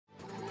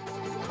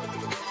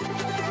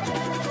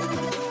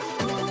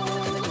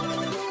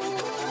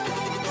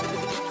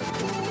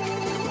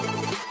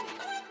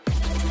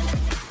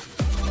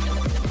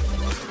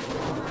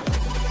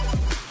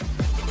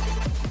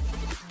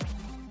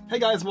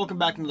guys, welcome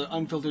back to the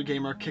Unfiltered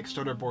Gamer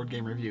Kickstarter board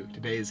game review.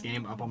 Today's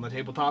game up on the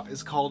tabletop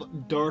is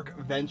called Dark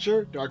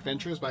Venture. Dark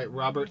Venture is by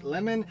Robert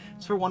Lemon.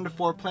 It's for 1 to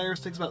 4 players,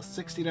 takes about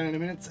 60 to 90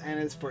 minutes, and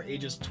is for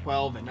ages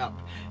 12 and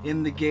up.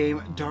 In the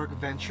game Dark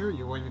Venture,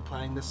 you're going to be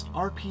playing this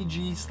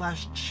RPG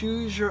 /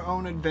 choose your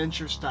own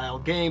adventure style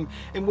game,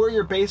 and where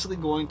you're basically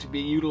going to be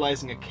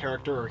utilizing a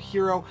character or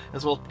hero,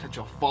 as well as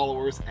potential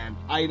followers and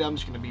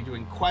items. You're going to be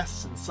doing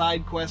quests and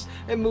side quests,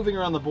 and moving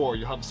around the board.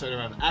 You'll have a certain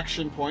amount of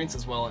action points,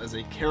 as well as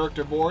a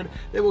character board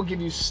that will give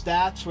you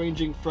stats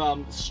ranging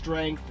from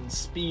strength and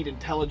speed,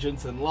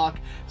 intelligence and luck,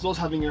 as well as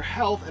having your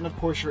health and of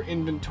course your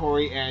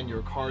inventory and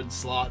your card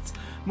slots.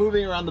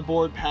 Moving around the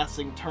board,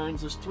 passing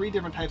turns. There's 3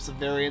 different types of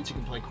variants. You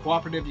can play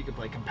cooperative, you can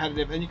play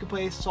competitive, and you can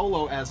play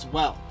solo as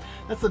well.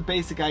 That's the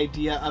basic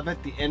idea of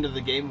it. The end of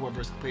the game,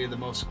 whoever's completed the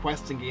most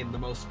quests and gained the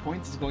most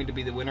points is going to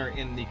be the winner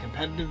in the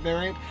competitive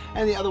variant,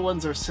 and the other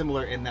ones are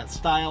similar in that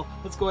style.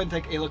 Let's go ahead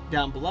and take a look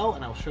down below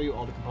and I'll show you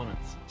all the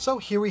components. So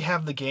here we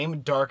have the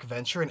game Dark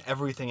Venture and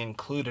everything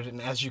included,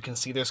 and as you can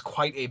see there's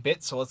quite a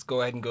bit, so let's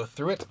go ahead and go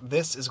through it.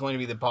 This is going to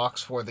be the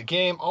box for the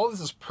game. All this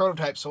is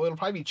prototype, so it'll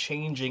probably be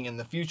changing in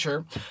the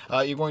future.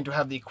 You're going to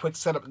have the quick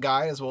setup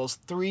guide as well as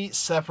 3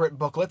 separate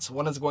booklets.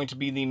 One is going to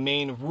be the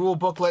main rule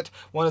booklet,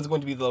 one is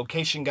going to be the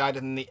location guide,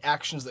 and then the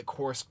actions that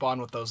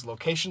correspond with those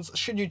locations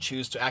should you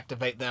choose to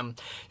activate them.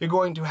 You're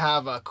going to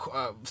have a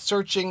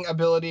searching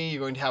ability.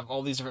 You're going to have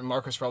all these different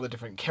markers for all the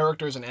different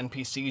characters and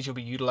NPCs you'll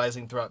be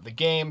utilizing throughout the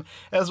game,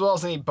 as well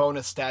as any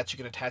bonus stats you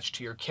can attach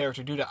to your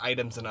character due to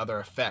items and other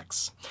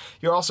effects.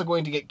 You're also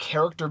going to get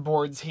character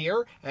boards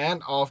here,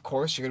 and of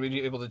course you're going to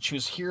be able to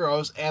choose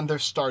heroes and their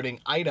starting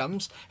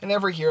items, and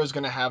every hero is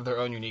going to have their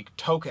own unique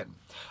token.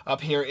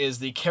 Up here is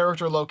the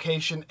character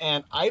location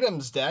and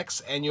items decks,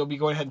 and you'll be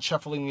going ahead and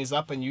shuffling these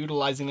up and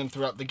utilizing them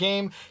throughout the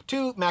game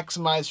to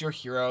maximize your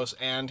heroes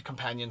and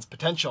companions'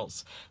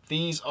 potentials.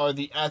 These are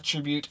the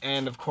attribute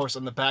and of course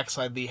on the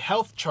backside the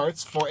health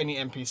charts for any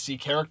NPC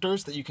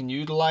characters that you can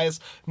utilize.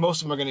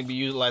 Most of them are going to be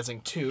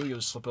utilizing 2. You'll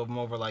just flip them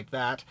over like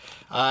that.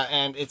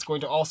 And it's going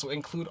to also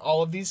include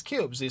all of these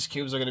cubes. These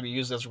cubes are going to be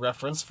used as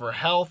reference for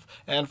health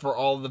and for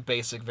all of the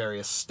basic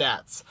various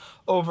stats.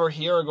 Over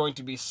here are going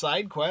to be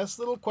side quests,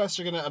 little quests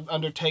you're going to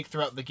undertake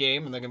throughout the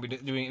game, and they're going to be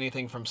doing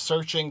anything from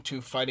searching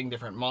to fighting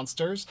different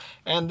monsters.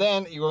 And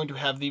then you're going to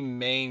have the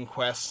main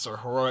quests or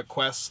heroic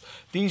quests.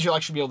 These you'll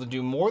actually be able to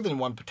do more than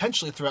one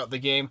potentially throughout the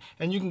game,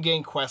 and you can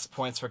gain quest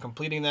points for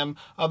completing them.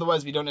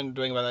 Otherwise, if you don't end up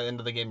doing them by the end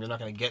of the game, you're not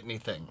going to get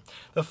anything.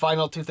 The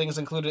final 2 things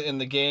included in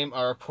the game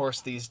are of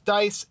course these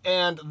dice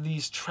and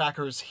these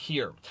trackers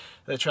here.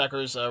 The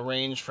trackers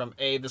range from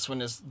this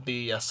one is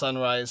the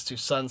sunrise to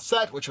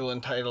sunset, which will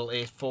entitle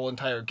a full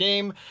entire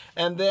game,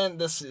 and then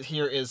this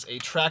here is a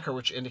tracker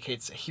which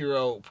indicates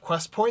hero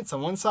quest points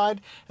on one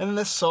side, and then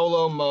the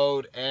solo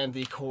mode and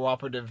the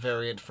cooperative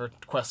variant for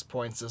quest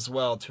points as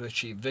well to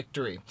achieve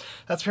victory.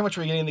 That's pretty much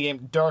what you're getting in the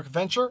game Dark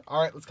Venture.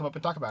 Alright, let's come up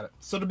and talk about it.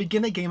 So to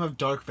begin a game of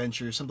Dark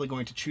Venture, you're simply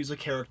going to choose a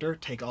character,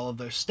 take all of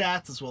their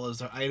stats as well as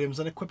their items,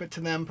 and equip it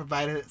to them,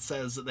 provided it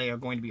says that they are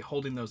going to be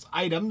holding those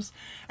items,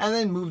 and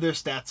then move their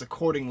stats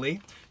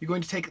accordingly. You're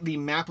going to take the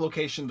map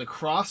location, the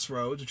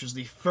Crossroads, which is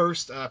the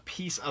first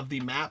piece of the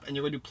map, and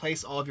you're going to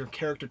place all of your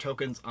character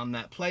tokens on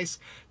that place,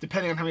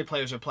 depending on how many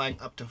players are playing,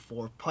 up to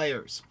 4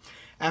 players.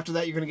 After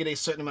that, you're going to get a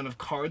certain amount of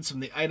cards from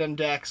the item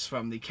decks,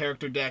 from the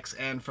character decks,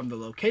 and from the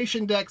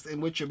location decks, in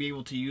which you'll be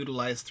able to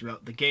utilize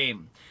throughout the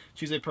game.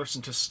 Choose a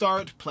person to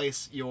start,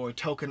 place your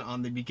token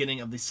on the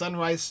beginning of the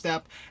sunrise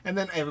step, and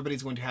then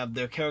everybody's going to have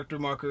their character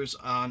markers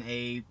on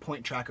a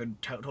point tracker to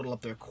total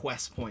up their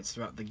quest points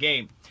throughout the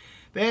game.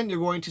 Then you're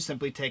going to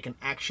simply take an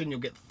action.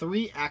 You'll get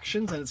 3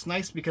 actions, and it's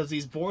nice because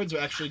these boards are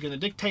actually going to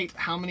dictate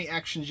how many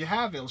actions you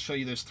have. It'll show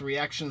you there's 3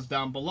 actions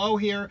down below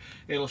here.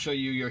 It'll show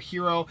you your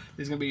hero.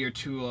 There's going to be your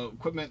 2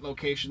 equipment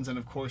locations, and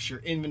of course your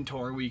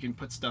inventory where you can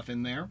put stuff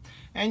in there,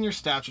 and your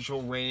stats, which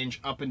will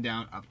range up and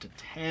down up to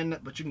 10,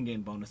 but you can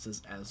gain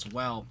bonuses as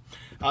well.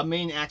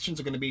 Main actions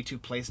are going to be to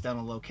place down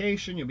a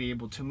location. You'll be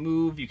able to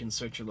move. You can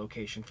search your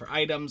location for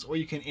items, or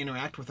you can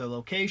interact with a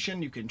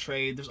location. You can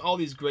trade. There's all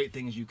these great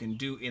things you can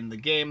do in the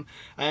game.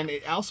 And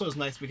it also is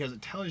nice because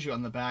it tells you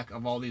on the back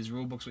of all these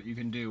rule books what you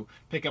can do.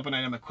 Pick up an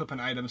item, equip an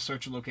item,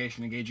 search a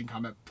location, engage in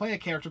combat, play a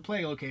character,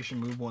 play a location,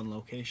 move one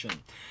location.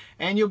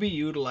 And you'll be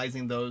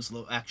utilizing those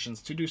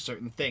actions to do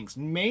certain things.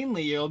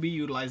 Mainly, you'll be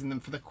utilizing them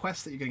for the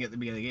quests that you're going to get at the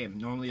beginning of the game.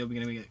 Normally, you'll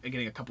be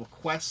getting a couple of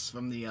quests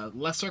from the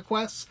lesser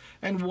quests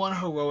and 1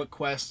 heroic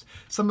quest.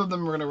 Some of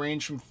them are going to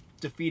range from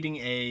defeating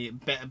a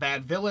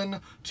bad villain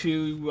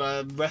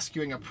to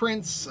rescuing a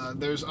prince.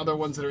 There's other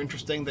ones that are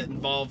interesting that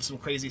involve some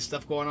crazy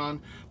stuff going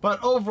on.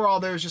 But overall,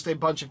 there's just a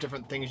bunch of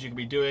different things you can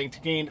be doing to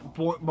gain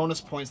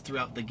bonus points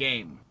throughout the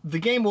game. The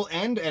game will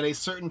end at a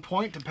certain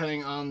point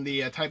depending on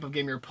the type of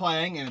game you're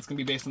playing, and it's going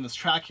to be based on this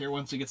track here.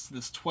 Once it gets to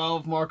this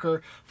 12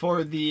 marker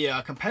for the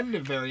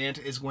competitive variant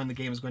is when the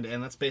game is going to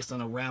end. That's based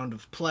on a round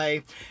of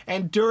play.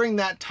 And during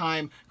that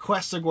time,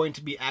 quests are going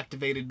to be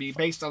activated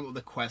based on what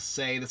the quests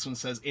say. This one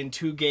says, in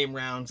 2 game game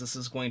rounds this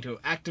is going to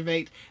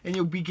activate, and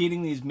you'll be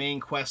getting these main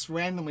quests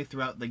randomly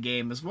throughout the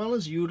game, as well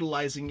as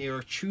utilizing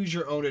your choose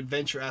your own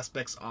adventure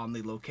aspects on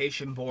the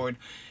location board.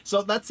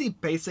 So that's the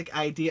basic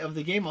idea of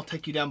the game. I'll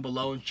take you down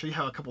below and show you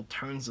how a couple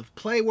turns of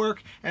play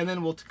work, and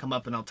then we'll come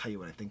up and I'll tell you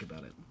what I think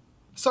about it.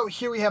 So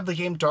here we have the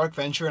game Dark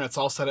Venture, and it's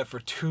all set up for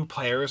 2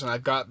 players, and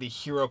I've got the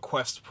Hero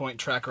Quest Point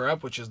Tracker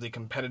up, which is the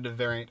competitive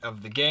variant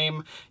of the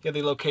game. You have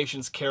the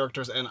locations,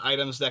 characters, and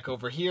items deck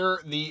over here,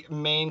 the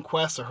main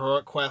quests, or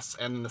heroic quests,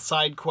 and then the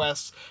side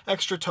quests,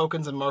 extra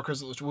tokens and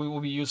markers which will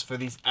be used for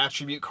these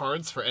attribute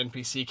cards for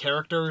NPC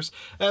characters,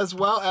 as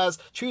well as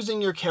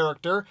choosing your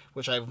character,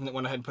 which I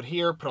went ahead and put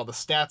here, put all the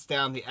stats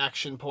down, the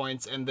action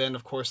points, and then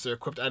of course their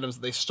equipped items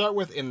that they start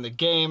with in the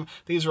game.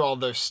 These are all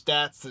their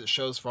stats that it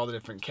shows for all the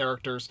different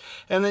characters.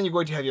 And then you're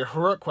going to have your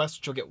heroic quests,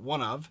 which you'll get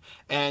 1 of,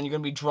 and you're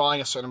going to be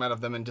drawing a certain amount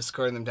of them and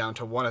discarding them down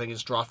to 1. I think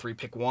it's draw 3,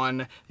 pick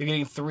 1. You're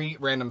getting 3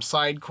 random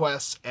side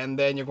quests, and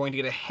then you're going to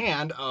get a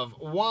hand of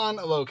 1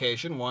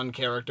 location, 1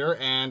 character,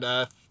 and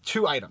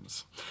 2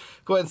 items.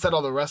 Go ahead and set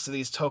all the rest of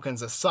these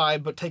tokens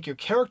aside, but take your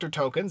character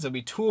tokens, there'll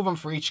be 2 of them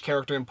for each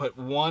character, and put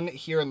 1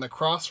 here in the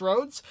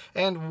crossroads,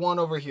 and 1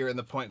 over here in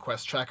the point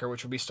quest tracker,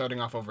 which will be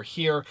starting off over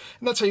here,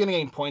 and that's how you're going to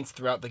gain points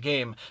throughout the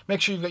game. Make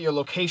sure you've got your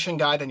location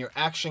guide and your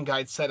action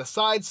guide set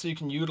aside so you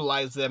can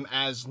utilize them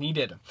as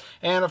needed.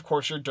 And of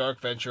course your Dark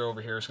Venture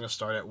over here is going to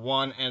start at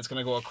 1, and it's going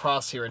to go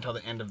across here until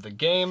the end of the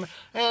game,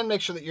 and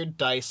make sure that your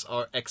dice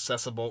are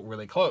accessible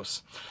really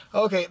close.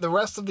 Okay, the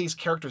rest of these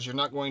characters you're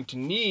not going to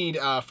need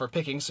for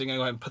picking, so you're going to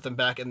go ahead and put them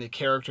back in the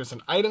characters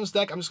and items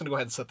deck. I'm just going to go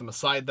ahead and set them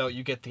aside though.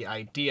 You get the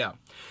idea.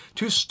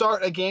 To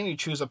start a game, you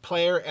choose a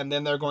player, and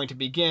then they're going to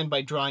begin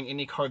by drawing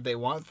any card they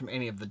want from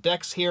any of the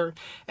decks here,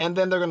 and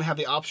then they're going to have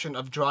the option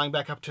of drawing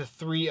back up to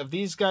 3 of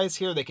these guys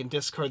here. They can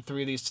discard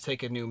 3 of these to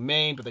take a new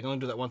main, but they can only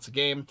do that once a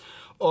game,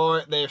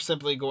 or they're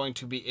simply going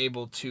to be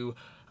able to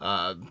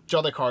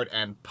draw their card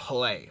and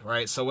play,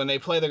 right? So when they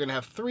play, they're going to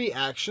have 3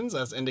 actions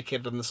as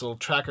indicated on this little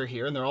tracker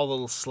here, and they're all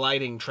little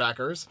sliding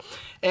trackers,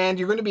 and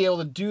you're going to be able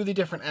to do the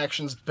different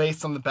actions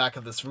based on the back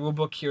of this rule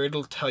book here.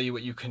 It'll tell you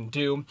what you can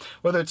do,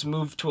 whether it's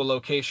move to a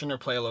location or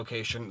play a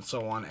location,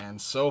 so on and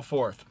so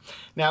forth.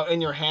 Now in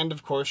your hand,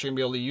 of course, you're going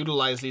to be able to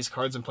utilize these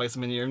cards and place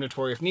them in your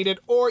inventory if needed,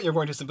 or you're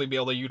going to simply be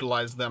able to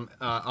utilize them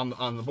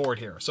on the board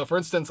here. So for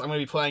instance, I'm going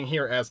to be playing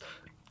here as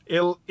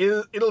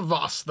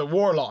Ilvas, the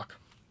Warlock.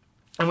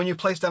 And when you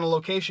place down a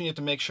location, you have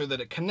to make sure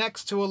that it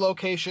connects to a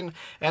location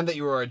and that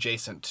you are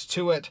adjacent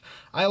to it.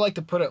 I like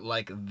to put it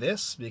like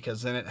this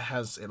because then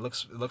it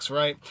looks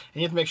right. And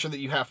you have to make sure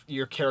that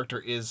your character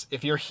is,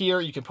 if you're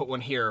here, you can put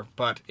 1 here,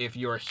 but if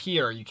you're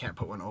here, you can't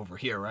put 1 over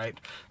here, right?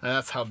 And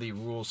that's how the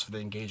rules for the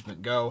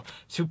engagement go.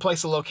 To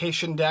place a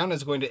location down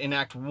is going to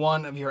enact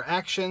 1 of your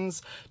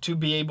actions. To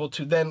be able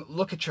to then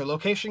look at your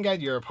location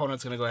guide, your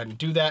opponent's going to go ahead and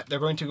do that. They're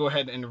going to go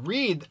ahead and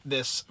read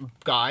this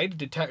guide,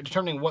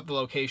 determining what the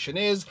location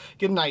is,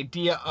 get an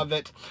idea of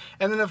it,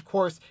 and then of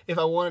course if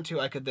I wanted to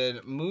I could then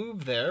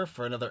move there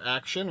for another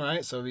action,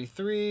 right? So it'd be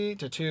 3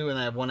 to 2 and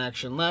I have 1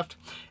 action left,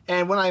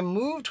 and when I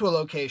move to a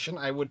location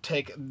I would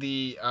take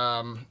the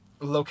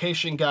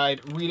location guide,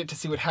 read it to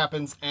see what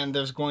happens, and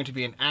there's going to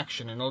be an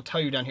action, and it'll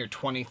tell you down here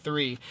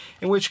 23,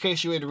 in which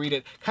case you would read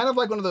it kind of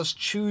like one of those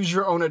choose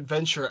your own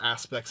adventure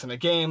aspects in a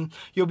game.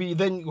 You'll be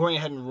then going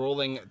ahead and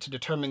rolling to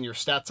determine your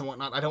stats and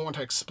whatnot. I don't want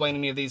to explain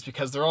any of these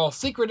because they're all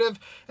secretive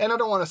and I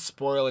don't want to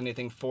spoil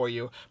anything for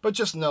you, but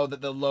just know that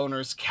the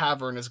Loner's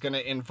Cavern is going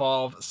to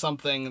involve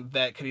something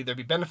that could either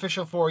be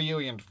beneficial for you,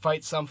 you can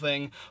fight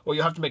something, or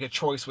you'll have to make a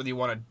choice whether you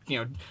want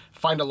to,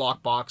 find a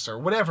lockbox or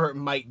whatever it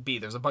might be.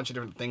 There's a bunch of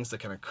different things that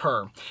can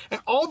occur.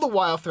 And all the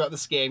while throughout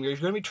this game, you're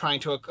going to be trying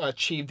to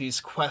achieve these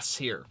quests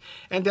here.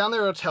 And down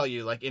there it'll tell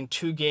you, like in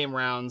 2 game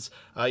rounds,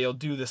 you'll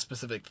do this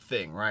specific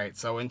thing, right?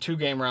 So in 2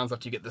 game rounds,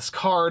 after you get this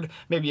card,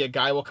 maybe a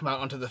guy will come out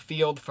onto the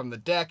field from the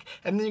deck,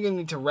 and then you're going to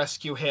need to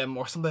rescue him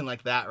or something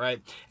like that,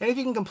 right? And if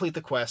you can complete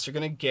the quest, you're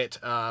going to get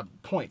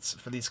points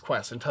for these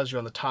quests. And it tells you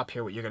on the top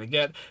here what you're going to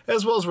get,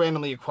 as well as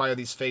randomly acquire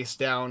these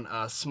face-down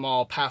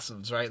small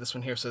passives, right? This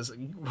one here says,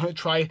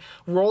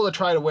 roll to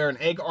try to wear an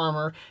egg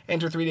armor,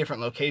 enter 3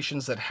 different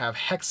locations that have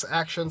hex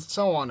actions,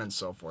 so on and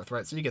so forth,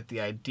 right? So you get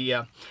the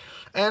idea.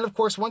 And of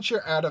course, once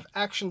you're out of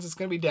actions, it's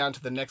going to be down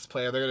to the next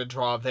player. They're going to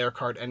draw their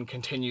card and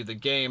continue the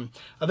game.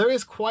 There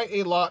is quite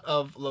a lot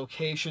of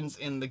locations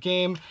in the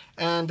game,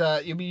 and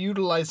you'll be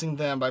utilizing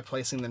them by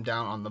placing them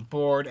down on the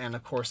board, and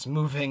of course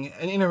moving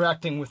and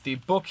interacting with the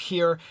book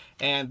here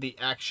and the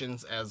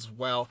actions as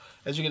well.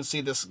 As you can see,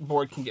 this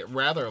board can get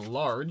rather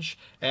large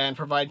and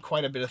provide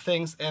quite a bit of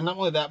things. And not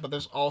only that, but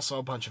there's also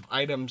a bunch of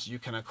items you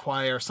can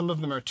acquire. Some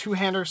of them are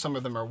 2-hander, some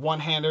of them are are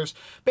one-handers.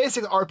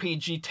 Basic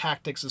RPG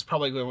tactics is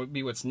probably going to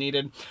be what's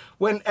needed.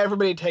 When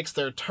everybody takes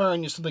their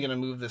turn, you're simply going to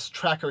move this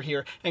tracker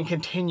here and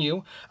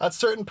continue. At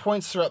certain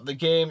points throughout the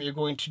game, you're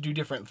going to do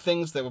different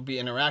things that will be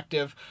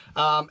interactive.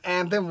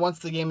 And then once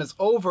the game is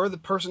over, the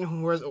person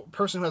who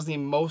has the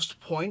most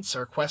points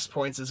or quest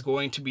points is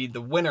going to be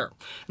the winner.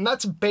 And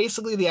that's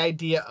basically the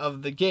idea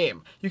of the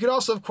game. You can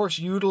also, of course,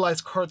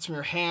 utilize cards from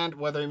your hand,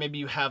 whether maybe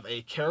you have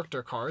a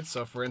character card.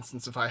 So for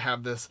instance, if I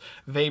have this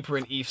Vapor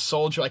and Eve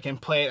Soldier, I can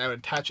play it, I would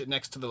attach it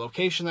next to the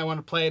location I want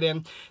to play it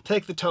in,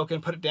 take the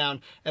token, put it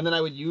down, and then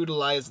I would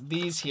utilize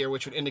these here,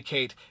 which would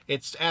indicate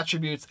its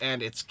attributes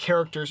and its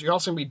characters. You're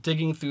also going to be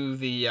digging through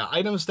the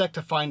items deck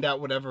to find out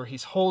whatever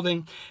he's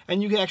holding,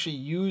 and you can actually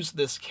use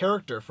this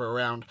character for a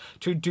round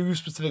to do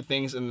specific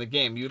things in the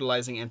game.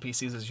 Utilizing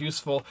NPCs is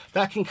useful.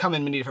 That can come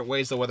in many different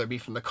ways, though, whether it be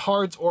from the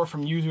cards or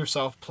from you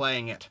yourself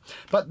playing it.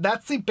 But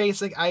that's the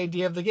basic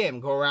idea of the game.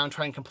 Go around,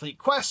 try and complete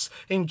quests,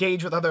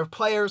 engage with other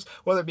players,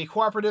 whether it be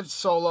cooperative,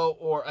 solo,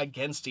 or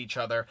against each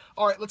other.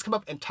 All right, let's come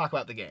up and talk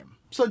about the game.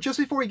 So just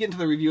before we get into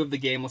the review of the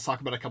game, let's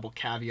talk about a couple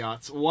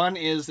caveats. One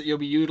is that you'll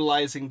be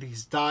utilizing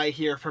these die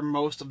here for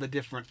most of the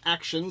different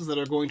actions that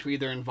are going to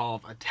either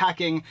involve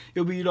attacking.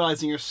 You'll be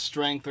utilizing your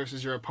strength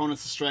versus your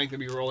opponent's strength. You'll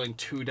be rolling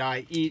 2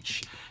 die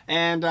each.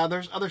 And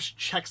there's other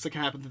checks that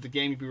can happen through the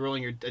game. You'll be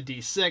rolling a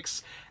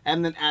d6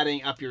 and then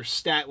adding up your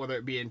stat, whether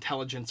it be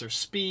intelligence or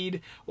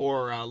speed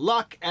or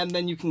luck, and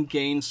then you can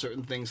gain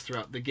certain things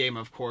throughout the game,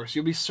 of course.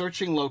 You'll be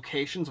searching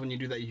locations. When you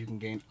do that, you can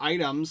gain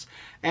items,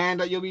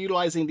 and you'll be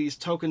utilizing these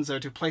tokens there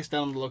to place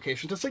down the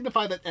location to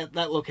signify that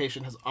that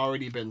location has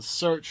already been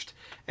searched.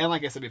 And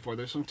like I said before,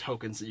 there's some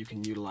tokens that you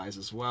can utilize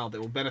as well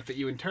that will benefit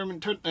you in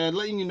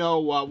letting you know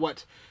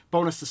what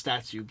bonus to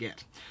stats you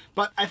get.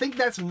 But I think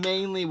that's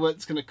mainly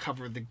what's going to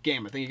cover the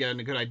game. I think you get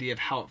a good idea of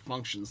how it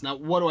functions. Now,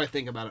 what do I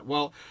think about it?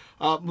 Well,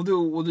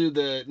 we'll do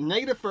the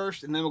negative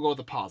first, and then we'll go with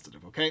the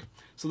positive, okay?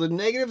 So the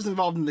negatives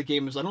involved in the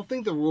game is I don't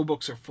think the rule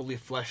books are fully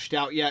fleshed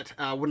out yet.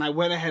 When I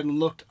went ahead and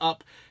looked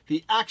up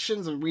the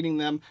actions and reading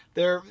them,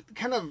 they're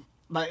kind of,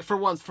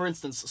 for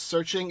instance,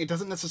 searching, it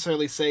doesn't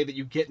necessarily say that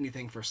you get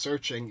anything for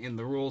searching in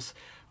the rules,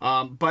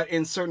 but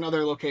in certain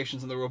other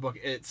locations in the rulebook,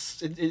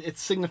 it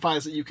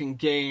signifies that you can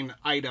gain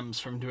items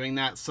from doing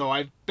that. So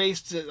I've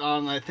based it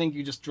on, I think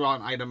you just draw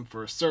an item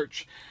for a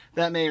search.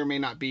 That may or may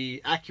not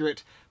be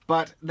accurate,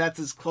 but that's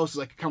as close as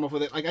I could come up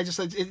with it. Like I just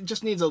said, it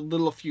just needs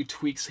a few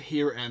tweaks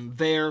here and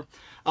there.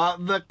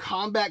 The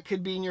combat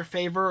could be in your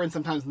favor and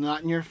sometimes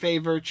not in your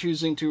favor,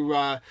 choosing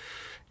to...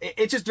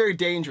 It's just very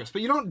dangerous,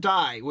 but you don't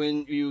die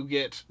when you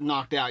get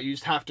knocked out. You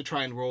just have to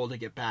try and roll to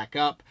get back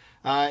up.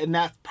 And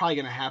that's probably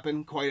going to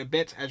happen quite a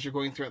bit as you're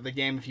going throughout the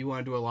game if you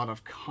want to do a lot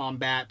of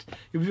combat.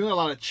 You'll be doing a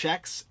lot of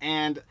checks,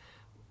 and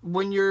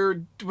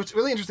what's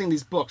really interesting in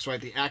these books,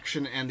 right, the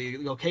action and the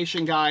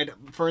location guide,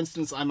 for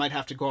instance, I might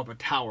have to go up a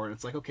tower, and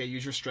it's like, okay,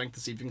 use your strength to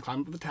see if you can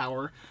climb up the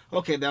tower.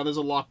 Okay, now there's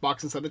a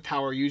lockbox inside the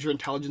tower. Use your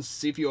intelligence to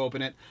see if you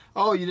open it.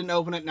 Oh, you didn't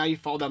open it. Now you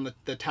fall down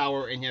the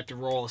tower, and you have to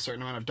roll a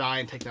certain amount of die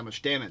and take that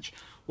much damage.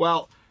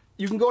 Well,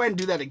 you can go ahead and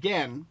do that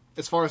again,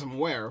 as far as I'm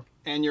aware,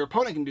 and your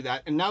opponent can do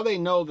that, and now they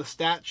know the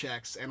stat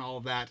checks and all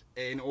of that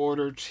in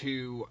order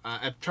to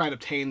try and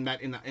obtain that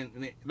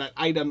that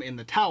item in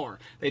the tower.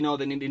 They know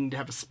they need to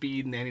have a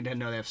speed, and they need to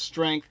know they have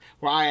strength,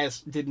 where I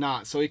did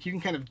not. So you can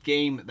kind of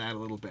game that a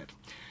little bit.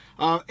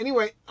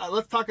 Anyway,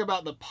 let's talk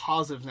about the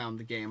positives now in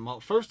the game.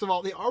 Well, first of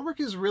all, the artwork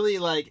is really,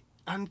 like,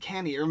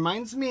 uncanny. It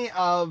reminds me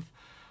of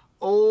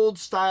old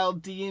style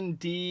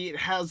D&D. It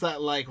has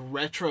that like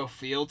retro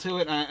feel to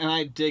it, and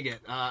I dig it.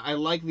 I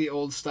like the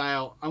old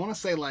style. I want to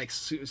say like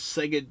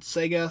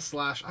Sega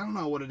slash, I don't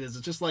know what it is.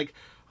 It's just like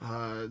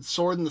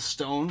Sword in the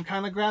Stone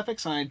kind of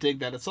graphics, and I dig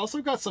that. It's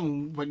also got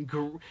some like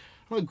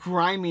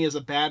grimy is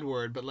a bad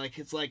word, but like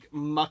it's like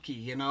mucky,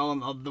 you know,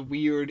 and the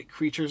weird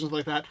creatures and stuff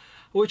like that,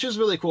 which is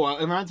really cool.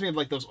 It reminds me of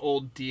like those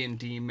old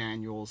D&D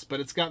manuals, but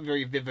it's got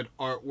very vivid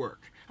artwork.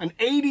 An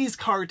 80s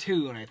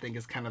cartoon, I think,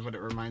 is kind of what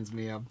it reminds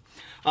me of.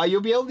 You'll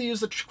be able to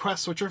use the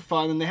quests, which are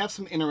fun, and they have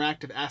some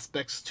interactive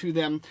aspects to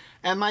them.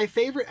 And my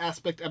favorite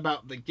aspect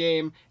about the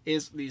game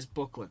is these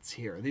booklets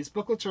here. These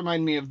booklets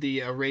remind me of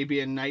the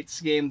Arabian Nights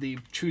game, the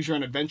Choose Your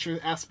Own Adventure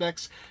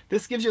aspects.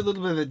 This gives you a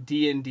little bit of a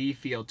D&D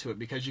feel to it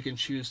because you can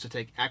choose to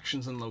take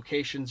actions and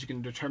locations. You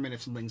can determine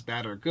if something's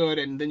bad or good,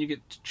 and then you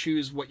get to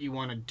choose what you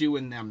want to do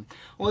in them.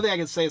 Only thing I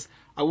can say is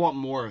I want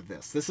more of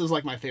this. This is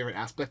like my favorite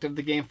aspect of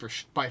the game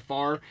by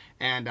far,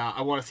 and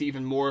I want to see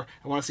even more.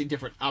 I want to see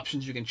different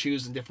options you can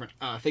choose and different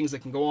things that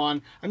can go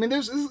on. I mean,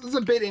 there's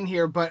a bit in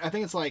here, but I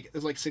think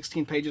there's like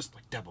 16 pages,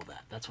 like double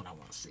that. That's what I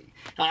want to see.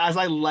 As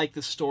I like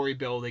the story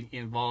building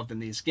involved in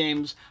these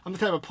games. I'm the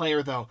type of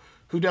player, though,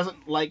 who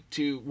doesn't like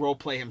to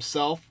roleplay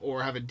himself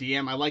or have a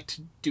DM. I like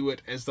to do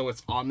it as though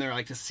it's on there. I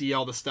like to see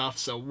all the stuff.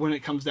 So when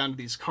it comes down to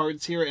these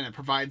cards here and it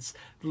provides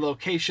the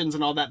locations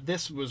and all that,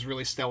 this was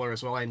really stellar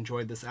as well. I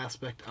enjoyed this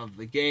aspect of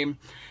the game.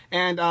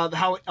 And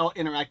how it all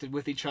interacted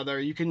with each other.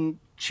 You can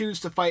choose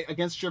to fight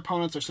against your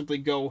opponents or simply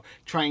go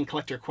try and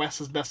collect your quests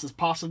as best as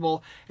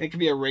possible. And it can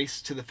be a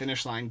race to the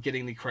finish line,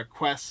 getting the correct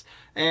quests,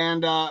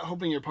 and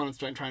hoping your opponents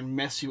don't try and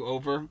mess you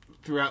over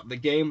throughout the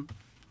game,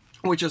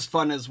 which is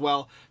fun as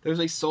well. There's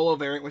a solo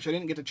variant, which I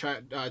didn't get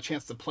a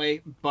chance to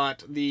play,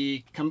 but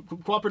the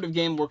cooperative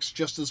game works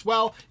just as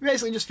well. You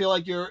basically just feel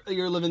like you're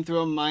living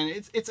through a mine.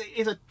 It's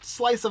a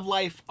slice of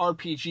life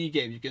RPG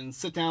game. You can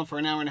sit down for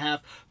an hour and a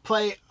half,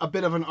 play a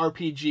bit of an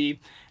RPG,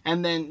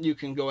 and then you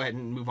can go ahead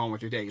and move on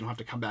with your day. You don't have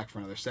to come back for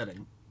another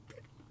setting.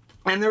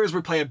 And there is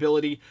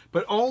replayability,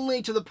 but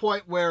only to the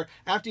point where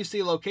after you see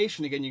a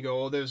location again, you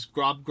go, oh, there's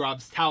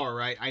Grob's tower,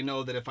 right? I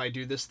know that if I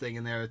do this thing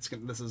in there,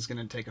 this is going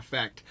to take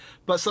effect.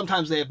 But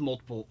sometimes they have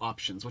multiple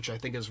options, which I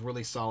think is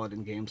really solid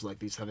in games like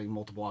these, having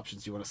multiple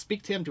options. Do you want to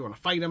speak to him? Do you want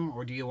to fight him?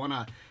 Or do you want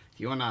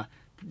to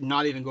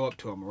not even go up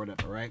to him or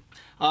whatever, right?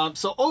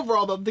 So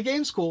overall, though, the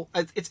game's cool.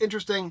 It's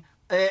interesting.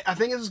 I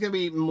think this is going to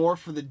be more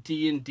for the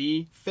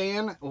D&D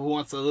fan who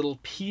wants a little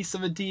piece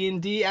of a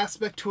D&D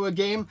aspect to a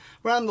game.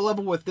 But on the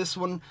level with this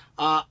one,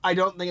 I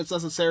don't think it's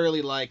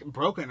necessarily like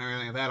broken or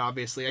anything like that,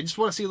 obviously. I just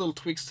want to see little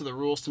tweaks to the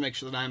rules to make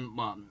sure that I'm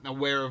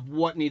aware of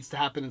what needs to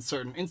happen in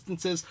certain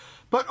instances.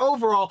 But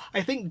overall,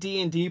 I think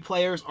D&D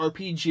players,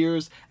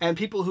 RPGers, and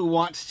people who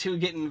want to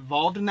get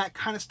involved in that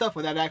kind of stuff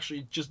without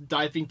actually just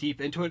diving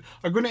deep into it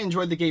are going to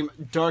enjoy the game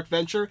Dark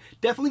Venture.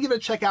 Definitely give it a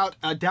check out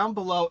down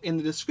below in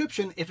the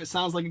description if it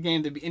sounds like a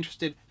game they'd be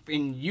interested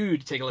in you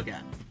to take a look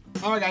at.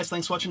 Alright guys,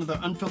 thanks for watching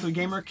the Unfiltered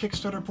Gamer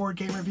Kickstarter board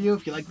game review.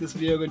 If you like this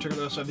video, go and check out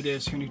the rest of our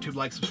videos here on YouTube.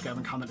 Like, subscribe,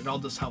 and comment. It all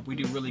does help. We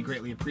do really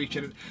greatly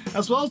appreciate it.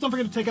 As well as don't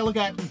forget to take a look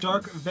at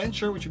Dark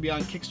Venture, which will be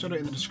on Kickstarter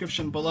in the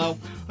description below.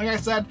 Like I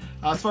said,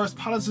 as far as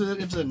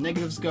positives and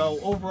negatives go,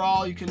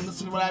 overall you can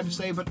listen to what I have to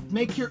say, but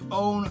make your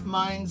own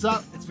minds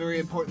up. It's very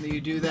important that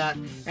you do that.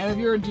 And if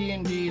you're a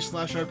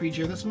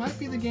D&D/RPG, this might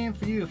be the game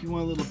for you if you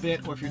want a little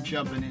bit or if you're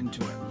jumping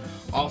into it.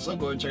 Also,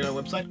 go and check out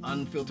our website,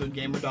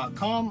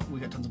 unfilteredgamer.com. We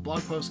got tons of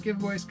blog posts,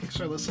 giveaways,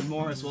 Kickstarter lists, and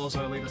more, as well as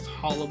our latest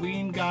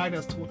Halloween guide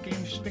as to what games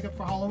you should pick up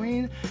for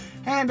Halloween,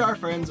 and our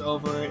friends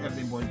over at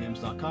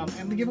everythingboardgames.com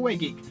and the Giveaway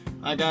Geek.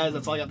 Alright guys,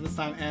 that's all I got this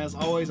time. As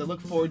always, I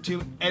look forward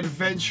to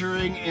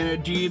adventuring in a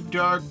deep,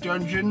 dark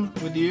dungeon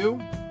with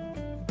you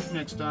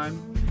next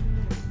time.